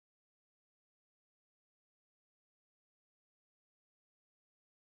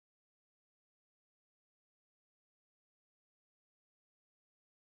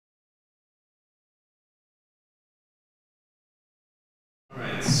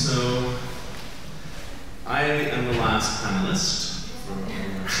right, so I am the last panelist for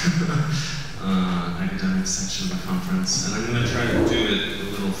our academic section of the conference, and I'm going to try to do it a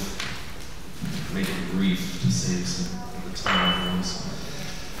little, make it brief to save some of the time.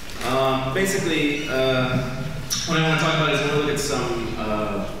 Basically, what I want to talk about is I want to look at some,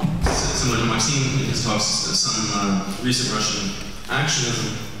 similar to Maxime in his talks, some recent Russian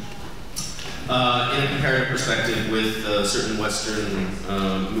actionism in a comparative perspective with certain Western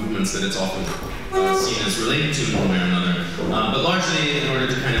movements that it's often seen as related to in one way or another, but largely in order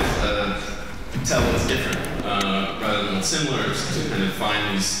to kind of tell what's different rather than what's similar, to kind of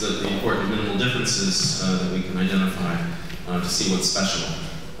find the important minimal differences that we can identify to see what's special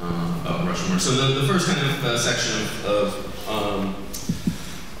about Russian work. So the first kind of section of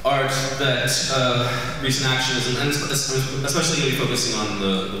art that recent actionism, and especially going to be focusing on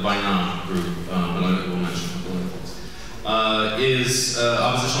the Vaina group, but I will mention a couple of things, is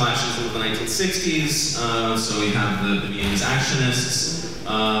oppositional actionism of the 1960s. So we have the Viennese actionists,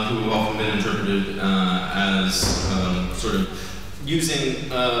 who have often been interpreted as sort of using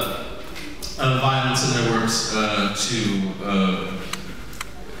violence in their works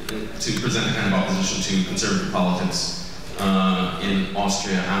to present a kind of opposition to conservative politics in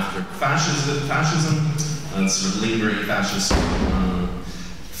Austria after fascism, sort of lingering fascist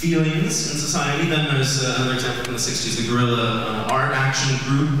feelings in society. Then there's another example from the 60s, the guerrilla art action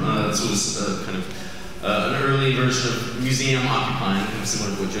group. This was kind of an early version of museum occupying, kind of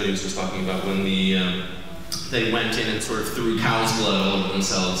similar to what Jody was just talking about, when they went in and sort of threw cow's blood all over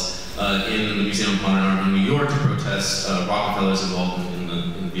themselves in the Museum of Modern Art in New York to protest Rockefeller's involvement in the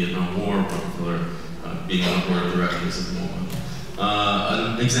Vietnam War, Rockefeller being on the board of directors of the movement.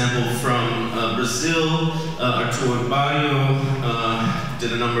 An example from Brazil, Artur Barrio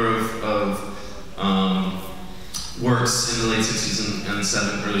did a number of works in the late 60s and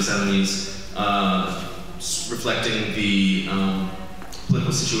early 70s reflecting the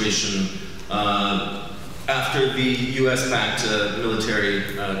political situation after the US-backed military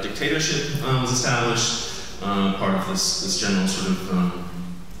dictatorship was established, part of this general sort of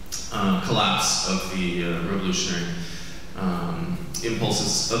collapse of the revolutionary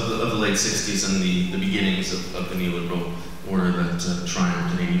impulses of the late 60s and the beginnings of the neoliberal order that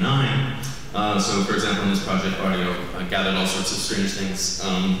triumphed in '89. So, for example, in this project, Barrio gathered all sorts of strange things,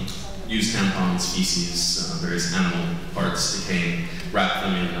 used tampons, feces, various animal parts decaying, wrapped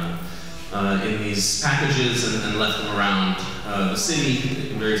them in these packages and left them around the city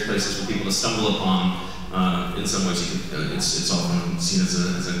in various places for people to stumble upon. In some ways, it's often seen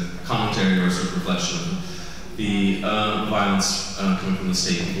as a commentary or a sort of reflection of the violence coming from the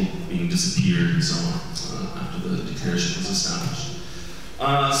state, people being disappeared and so on after the dictatorship was established.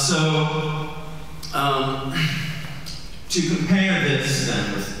 To compare this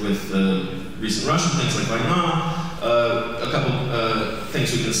then with recent Russian things like Vaina, a couple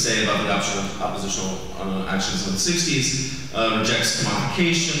things we can say about the adoption of oppositional actions in the 60s. Rejects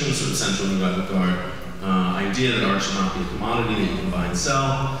commodification, sort of central New avant-garde idea that art should not be a commodity that you can buy and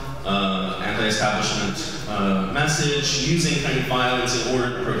sell. Anti-establishment message, using kind of violence in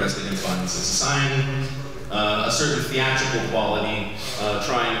order to protest against violence in society. A certain theatrical quality,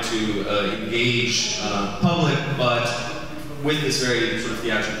 trying to engage public, but with this very sort of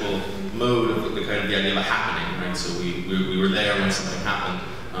theatrical mode of the kind of the idea of a happening, right? So we were there when something happened,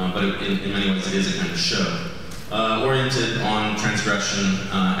 but in many ways it is a kind of show. Oriented on transgression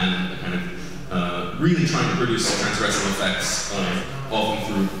and kind of really trying to produce transgressive effects, often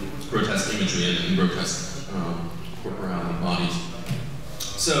through grotesque imagery and grotesque corporality bodies.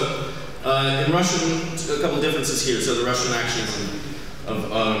 So in Russian, a couple of differences here. So the Russian actions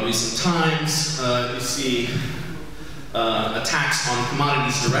of recent times, you see attacks on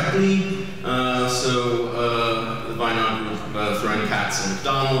commodities directly. The Vaina group throwing cats in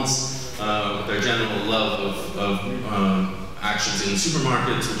McDonald's, with their general love of actions in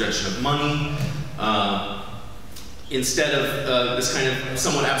supermarkets, rejection of money. Instead of this kind of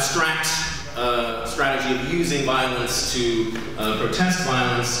somewhat abstract strategy of using violence to protest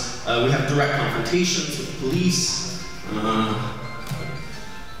violence, we have direct confrontations with the police,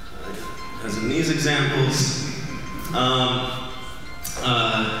 as in these examples.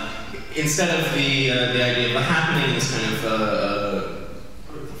 Instead of the idea of a happening, this kind of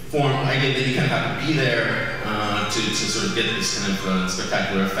idea that you kind of have to be there to sort of get this kind of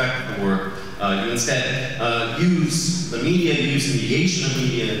spectacular effect of the work, you instead use the media, use mediation of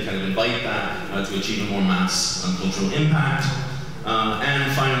media, and kind of invite that to achieve a more mass cultural impact.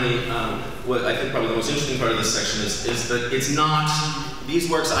 And finally, what I think probably the most interesting part of this section is that it's not, these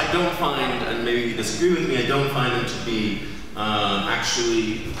works I don't find, and maybe you disagree with me, I don't find them to be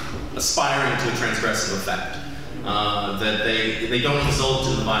actually aspiring to a transgressive effect. That they don't result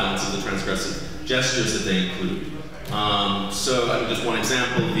in the violence of the transgressive gestures that they include. So just one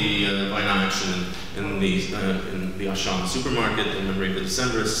example, the violent action in the Auchan supermarket in memory of the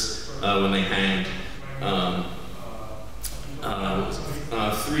Decembrists, when they hanged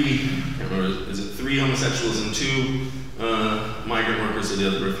three homosexuals and two migrant workers, or the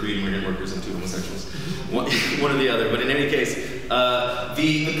other, or three migrant workers and two homosexuals, one or the other. But in any case,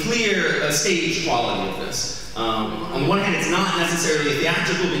 the clear stage quality of this. On the one hand, it's not necessarily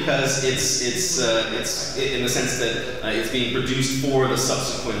theatrical because it's in the sense that it's being produced for the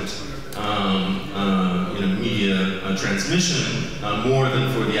subsequent media transmission more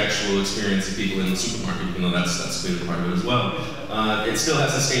than for the actual experience of people in the supermarket, even though that's clearly part of it as well. It still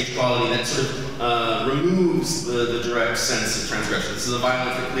has a stage quality that sort of removes the direct sense of transgression. This is a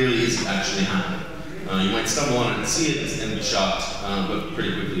violence that clearly is actually happening. You might stumble on it and see it and be shocked, but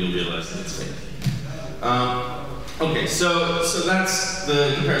pretty quickly you'll realize that it's fake. Okay, so that's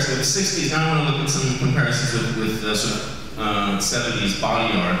the comparison of the 60s. Now I want to look at some comparisons with sort of 70s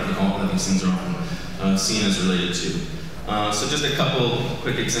body art that all of these things are often seen as related to. So just a couple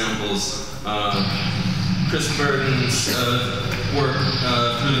quick examples. Chris Burton's work,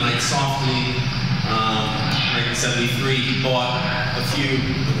 Through the Night Softly, 1973. He bought a few,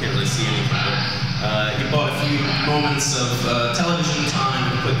 you can't really see anything, but he bought a few moments of television time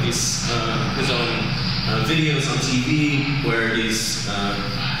and put these, his own videos on TV where he's,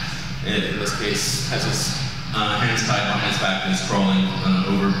 in this case, has his hands tied behind his back and he's crawling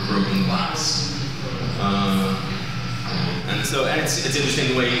over broken glass. And it's interesting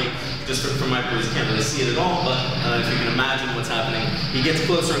the way, just from my point of view, you can't really see it at all, but if you can imagine what's happening, he gets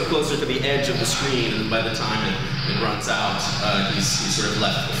closer and closer to the edge of the screen, and by the time it runs out, he's sort of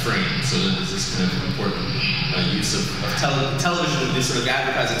left the frame. So there's this kind of important use of television, this sort of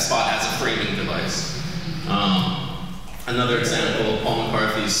advertising spot as a framing device. Another example, Paul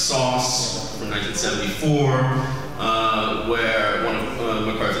McCarthy's Sauce from 1974, where one of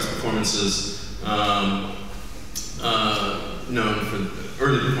McCarthy's performances,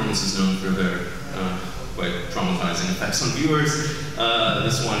 early performances known for their quite traumatizing effects on viewers.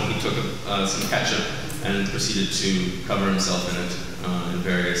 This one, he took some ketchup and proceeded to cover himself in it in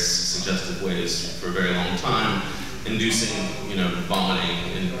various suggestive ways for a very long time, inducing, vomiting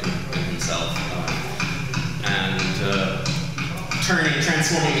in himself.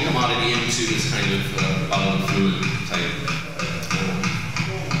 Transforming the commodity into this kind of bodily fluid type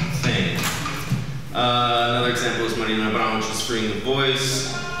thing. Another example is Marina Abramovich's Freeing the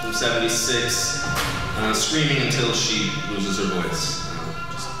Voice from '76, screaming until she loses her voice.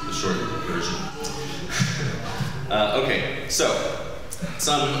 Just the short version. Okay, so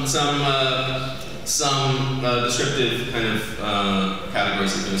some descriptive kind of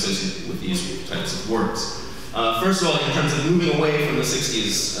categories that have been associated with these types of works. First of all, in terms of moving away from the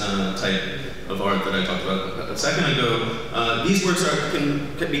 60s type of art that I talked about a second ago, these works can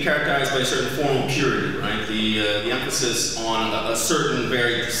be characterized by a certain formal purity, right? The emphasis on a certain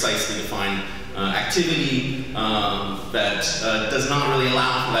very precisely defined activity that does not really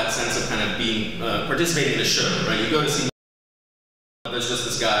allow for that sense of kind of being participating in a show, right? You go to see, there's just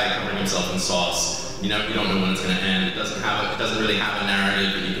this guy covering himself in sauce. You don't know when it's going to end. It doesn't really have a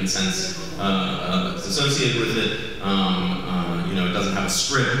narrative that you can sense that's associated with it. It doesn't have a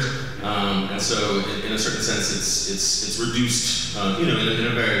script, and so in a certain sense, it's reduced. In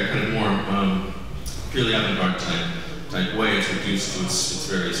a very kind of more purely avant-garde type way. It's reduced to its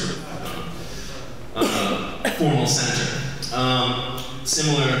very sort of formal center.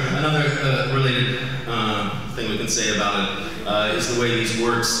 Another related thing we can say about it is the way these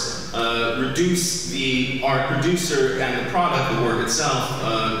works reduce the art producer and the product, the work itself,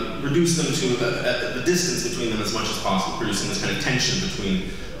 reduce them to the distance between them as much as possible, producing this kind of tension between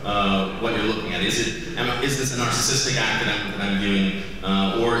what you're looking at. Is this a narcissistic act that I'm viewing,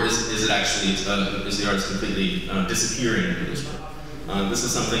 or is it actually, is the artist completely disappearing into this work? This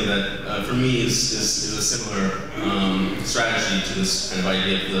is something that, for me, is a similar strategy to this kind of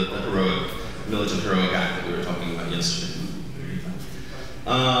idea of the heroic, militant heroic act that we were talking about yesterday. A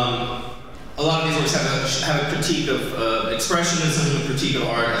lot of these works have a critique of expressionism, a critique of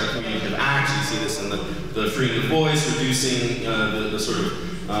art as a communicative act. You see this in the Freeing the Voice, reducing the sort of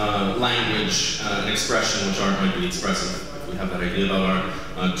language and expression which art might be expressive, if we have that idea about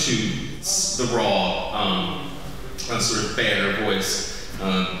art, to the raw, sort of bare voice,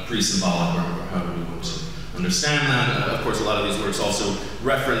 pre-symbolic, or however we want to understand that. Of course, a lot of these works also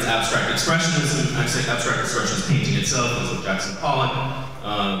reference abstract expressionism. Abstract expression is painting itself, as with Jackson Pollock,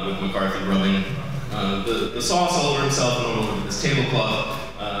 with McCarthy rubbing the sauce all over himself and all over this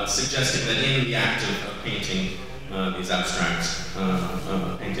tablecloth, suggesting that in the act of painting these abstract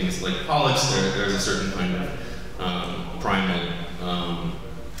paintings like Pollock's, there's a certain kind of primal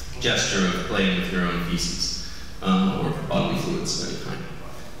gesture of playing with your own feces, or bodily fluids of any kind.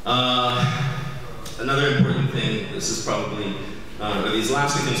 Another important thing, this is probably, or these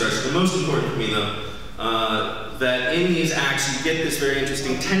last two things are the most important for me though, that in these acts you get this very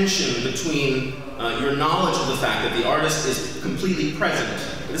interesting tension between your knowledge of the fact that the artist is completely present.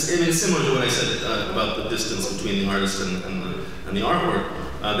 It's similar to what I said about the distance between the artist and the artwork.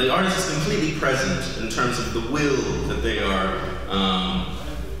 The artist is completely present in terms of the will that they are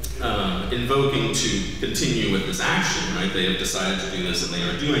invoking to continue with this action, right? They have decided to do this and they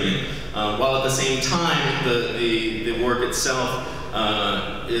are doing it. While at the same time, the work itself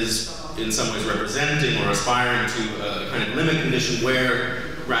is in some ways representing or aspiring to a kind of limit condition where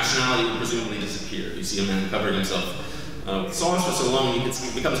rationality would presumably disappear. You see a man covering himself with sauce for so long,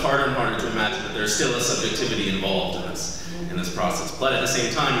 it becomes harder and harder to imagine that there's still a subjectivity involved in this process. But at the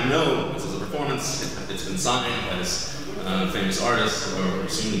same time, you know this is a performance, it's been signed by this famous artist, or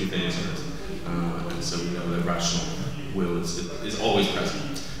soon to be famous artist. And so we know that rational will is always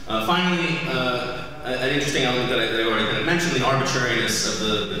present. Finally, an interesting element that I already kind of mentioned, the arbitrariness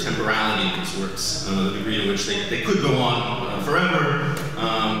of the temporality of these works, the degree to which they could go on forever,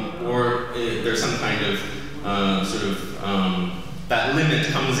 or there's some kind of that limit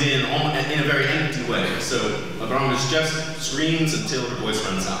comes in a very empty way. So Abramovich just screams until her voice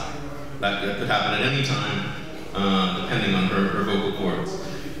runs out. That could happen at any time, depending on her vocal cords.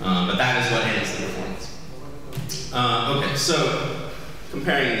 But that is what ends the performance. Okay, so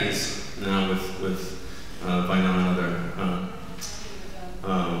comparing these now with Weiner and other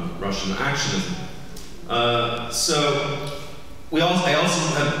Russian actionism. So I also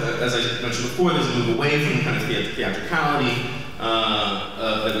have, as I mentioned before, there's a move away from the kind of theatricality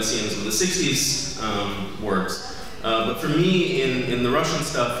that we see in some of the 60s works. But for me, in the Russian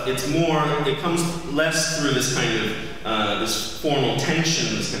stuff, it comes less through this kind of, this formal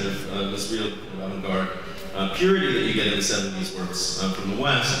tension, this kind of, this real avant-garde purity that you get in the 70s works from the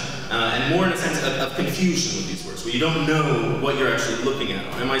West, and more in a sense of confusion with these works, where you don't know what you're actually looking at.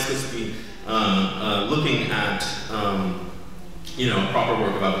 Am I supposed to be looking at, a proper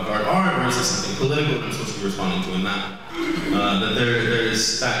work of avant-garde art, or is this something political that I'm supposed to be responding to in that? That there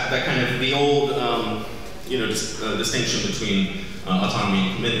is that kind of the old, distinction between autonomy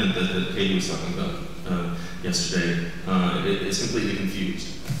and commitment that Katie was talking about yesterday is completely confused.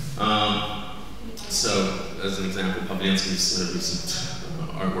 So, as an example, Pavliensky's recent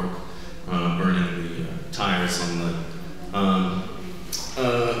artwork, burning the tires on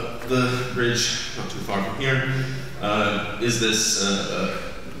the bridge not too far from here, is this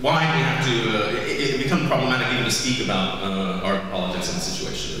why we have to, it becomes problematic even to speak about art and politics in this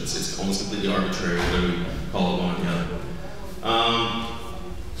situation. It's almost completely arbitrary whether we call it one or the other.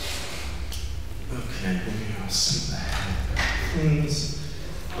 Okay, maybe I'll see the things.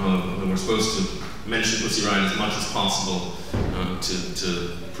 We're supposed to mention Pussy Riot as much as possible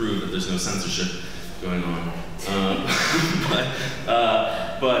to prove that there's no censorship going on.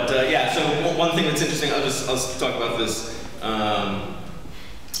 Yeah, so one thing that's interesting, I'll talk about this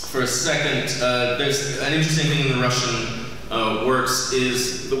for a second. There's an interesting thing in the Russian works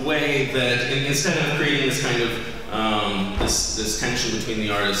is the way that instead of creating this kind of this tension between the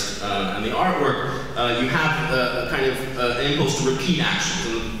artist and the artwork, you have a kind of an impulse to repeat actions.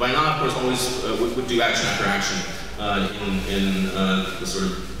 And Weiner, of course, always would do action after action in the sort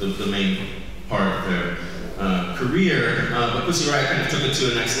of the main part of their career. But Pussy Riot kind of took it to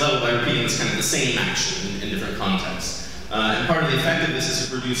the next level by repeating this kind of the same action in different contexts. And part of the effect of this is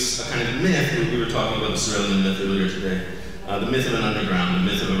to produce a kind of myth. We were talking about the Socialism myth earlier today. The myth of an underground,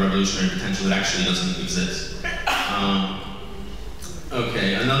 the myth of a revolutionary potential that actually doesn't exist.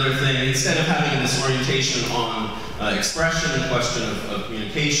 Okay, another thing, instead of having this orientation on expression, the question of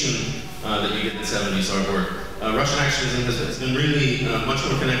communication that you get in the 70s artwork, Russian actionism has been really much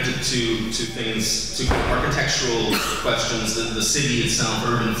more connected to things, to architectural questions, the city itself,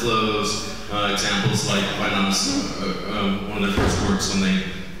 urban flows, examples like Weiner's, one of their first works when they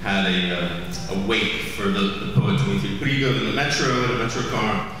had a wake for the poet to move through Prigo in the metro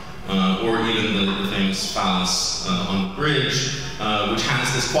car, or even the famous phallus on the bridge, which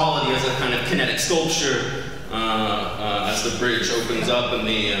has this quality as a kind of kinetic sculpture as the bridge opens up and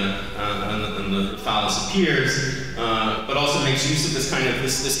the phallus appears, but also makes use of this kind of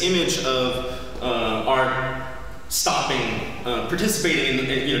this image of art stopping, participating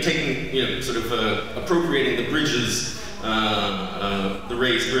in, taking, sort of appropriating the bridge's the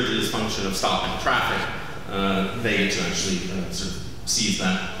raised bridges function of stopping traffic, they get to actually sort of seize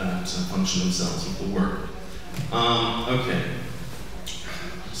that function themselves with the work. Okay.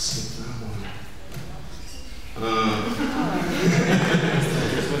 Skip that one.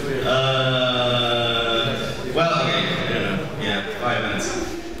 Well, okay, yeah, 5 minutes.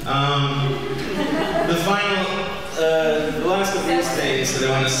 The last of these things that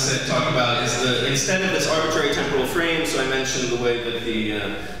I want to talk about is instead of this arbitrary temporal frame, so I mentioned the way that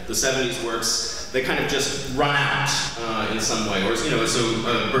the 70s works, they kind of just run out in some way, or so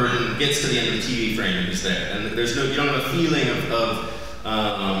Burton gets to the end of the TV frame and he's there, and you don't have a feeling of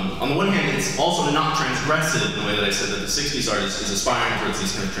on the one hand, it's also not transgressive in the way that I said that the 60s art is aspiring towards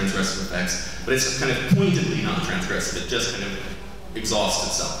these kind of transgressive effects, but it's kind of pointedly not transgressive. It just kind of exhausts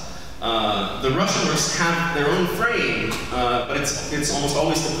itself. The Russian works have their own frame, but it's almost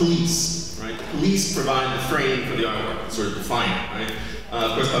always the police, right? The police provide the frame for the artwork, sort of define it, right?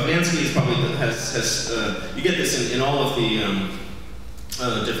 Of course, Pavliansky is probably you get this in all of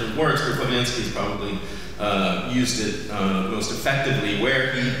the different works, but Pavliansky has probably used it most effectively,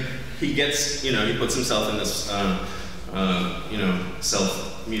 where he gets, he puts himself in this,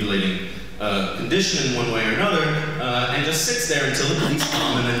 self-mutilating condition in one way or another, and just sits there until the police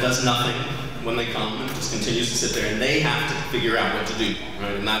come and then does nothing when they come, and just continues to sit there, and they have to figure out what to do,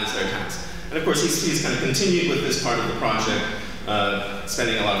 right? And that is their task. And of course, he's kind of continued with this part of the project,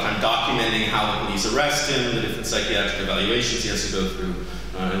 spending a lot of time documenting how the police arrest him, the different psychiatric evaluations he has to go through,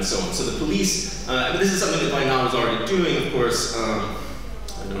 and so on. So the police, but this is something that Vainal was already doing, of course. I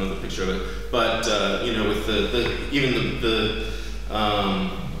don't know the picture of it, but with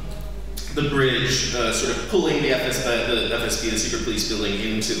the bridge sort of pulling the FSB, the secret police building,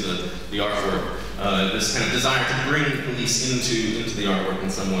 into the artwork. This kind of desire to bring the police into the artwork in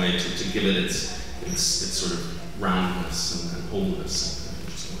some way, to give it its sort of roundness and wholeness.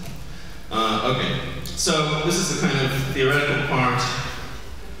 Okay, so this is the kind of theoretical part.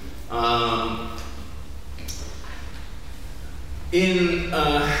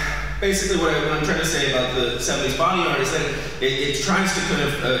 Basically what I'm trying to say about the 70s body art is that it tries to kind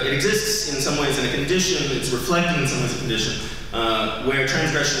of, it exists in some ways in a condition, it's reflecting in some ways a condition, where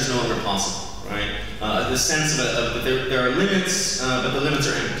transgression is no longer possible, right? The sense of there are limits, but the limits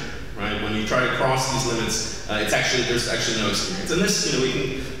are empty, right? When you try to cross these limits, there's actually no experience. And this,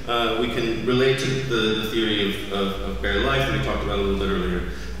 we can relate to the theory of bare life that we talked about a little bit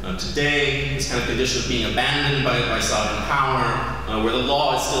earlier. Today, this kind of condition of being abandoned by sovereign power, where the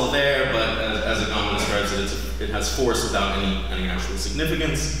law is still there, but as Agama describes it, it has force without any actual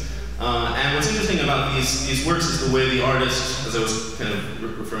significance. And what's interesting about these works is the way the artist, as I was kind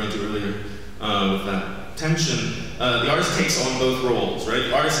of referring to earlier with that tension, the artist takes on both roles, right?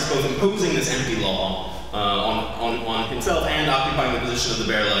 The artist is both imposing this empty law on himself and occupying the position of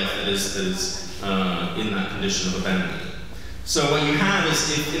the bare life that is in that condition of abandonment. So what you have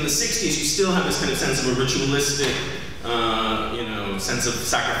is, in the 60s, you still have this kind of sense of a ritualistic, sense of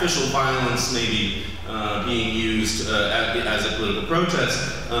sacrificial violence maybe being used as a political protest,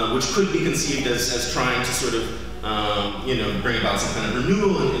 which could be conceived as trying to sort of, bring about some kind of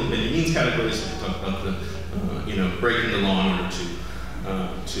renewal in Benjamin's categories. We talk about the, breaking the law in order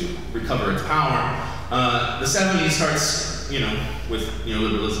to recover its power. The 70s starts, with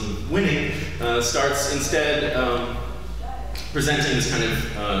neoliberalism winning, starts instead presenting this kind of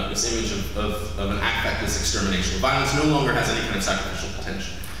this image of an affectless extermination. Violence no longer has any kind of sacrificial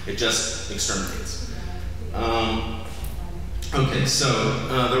potential. It just exterminates. Okay, so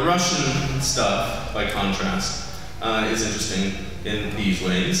the Russian stuff, by contrast, is interesting in these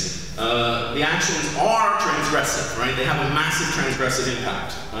ways. The actions are transgressive, right? They have a massive transgressive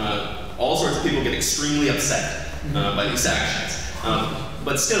impact. All sorts of people get extremely upset by these actions.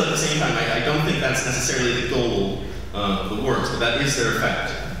 But still, at the same time, I don't think that's necessarily the goal of the works, but that is their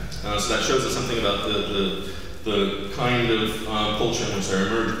effect. So that shows us something about the kind of culture in which they're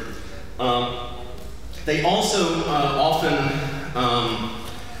emerging. They also often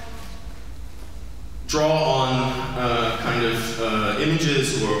draw on kind of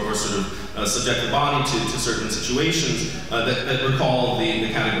images or sort of subject the body to certain situations that recall the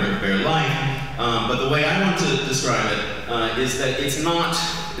category of bare life. But the way I want to describe it is that it's not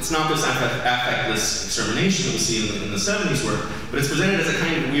this affectless extermination that we see in the 70s work, but it's presented as a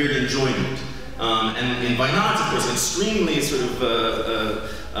kind of weird enjoyment. And in Vainal's, of course, an extremely sort of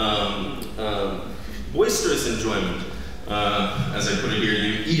boisterous enjoyment. As I put it here,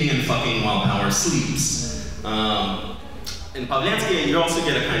 you're eating and fucking while power sleeps. In Pavliansky, you also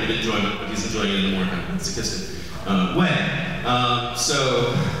get a kind of enjoyment, but he's enjoying it in a more kind of masochistic way.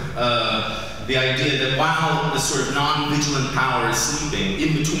 the idea that while this sort of non-vigilant power is sleeping,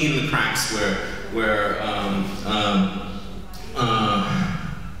 in between the cracks where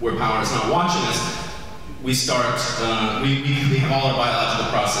power is not watching us, we start, we have all our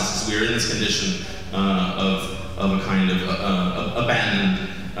biological processes. We are in this condition of a kind of abandoned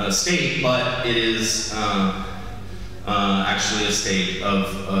state, but it is actually a state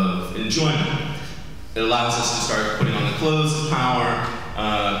of enjoyment. It allows us to start putting on the clothes of power,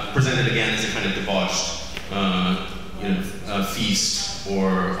 presented again as a kind of debauched feast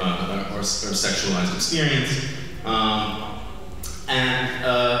or sexualized experience.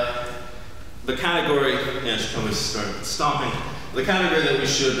 The category, yeah, I should probably start stopping. The category that we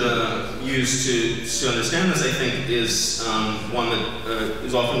should use to understand this, I think, is one that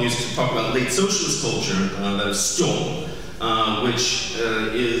is often used to talk about late socialist culture, that is still, which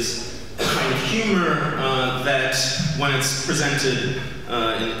is a kind of humor that, when it's presented in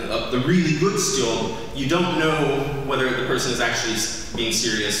the really good still, you don't know whether the person is actually being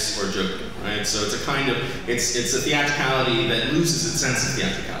serious or joking, right? So it's a kind of, it's a theatricality that loses its sense of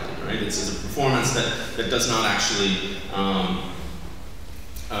theatricality, right? It's a performance that does not actually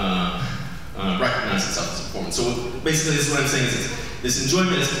recognize itself as a performance. So basically, this is what I'm saying is this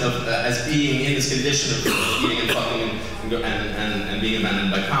enjoyment as being in this condition of eating and fucking and being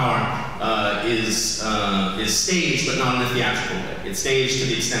abandoned by power is staged, but not in a theatrical way. It's staged to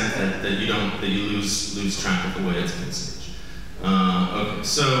the extent that you lose track of the way it's been staged. Okay,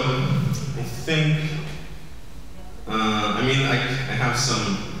 so I think I mean I have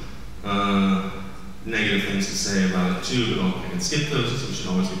some negative things to say about it too, but I can skip those, so we should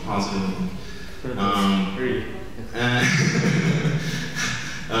always be positive.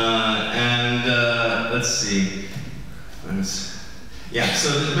 Let's see. Yeah, so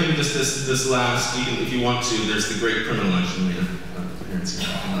maybe just this last, if you want to, there's the great criminal action later. Appearance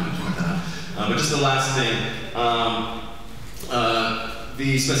here, but just the last thing.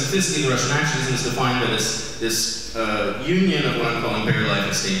 The specificity of the Russian actionism is defined by this union of what I'm calling bare life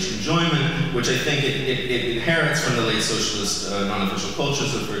and staged enjoyment, which I think it inherits from the late socialist non-official culture.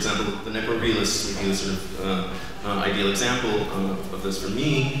 So, for example, the necrorealists would be the sort of ideal example of this for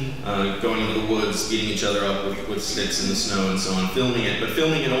me, going into the woods, beating each other up with sticks in the snow and so on, filming it, but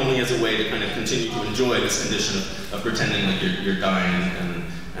filming it only as a way to kind of continue to enjoy this condition of pretending like you're dying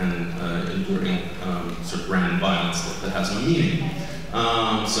and enduring sort of random violence that has no meaning.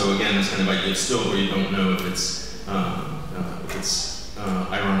 So again, this kind of idea of still where you don't know if it's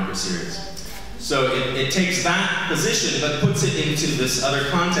ironic or serious. So it takes that position, but puts it into this other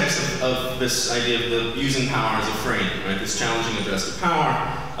context of this idea of the using power as a frame, right? This challenging address to power,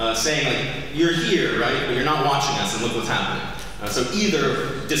 saying like, you're here, right? But you're not watching us, and look what's happening. So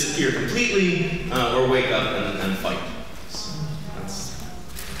either disappear completely, or wake up and fight. So that's.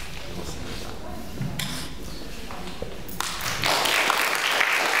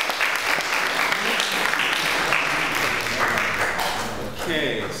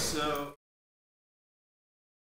 Okay, so.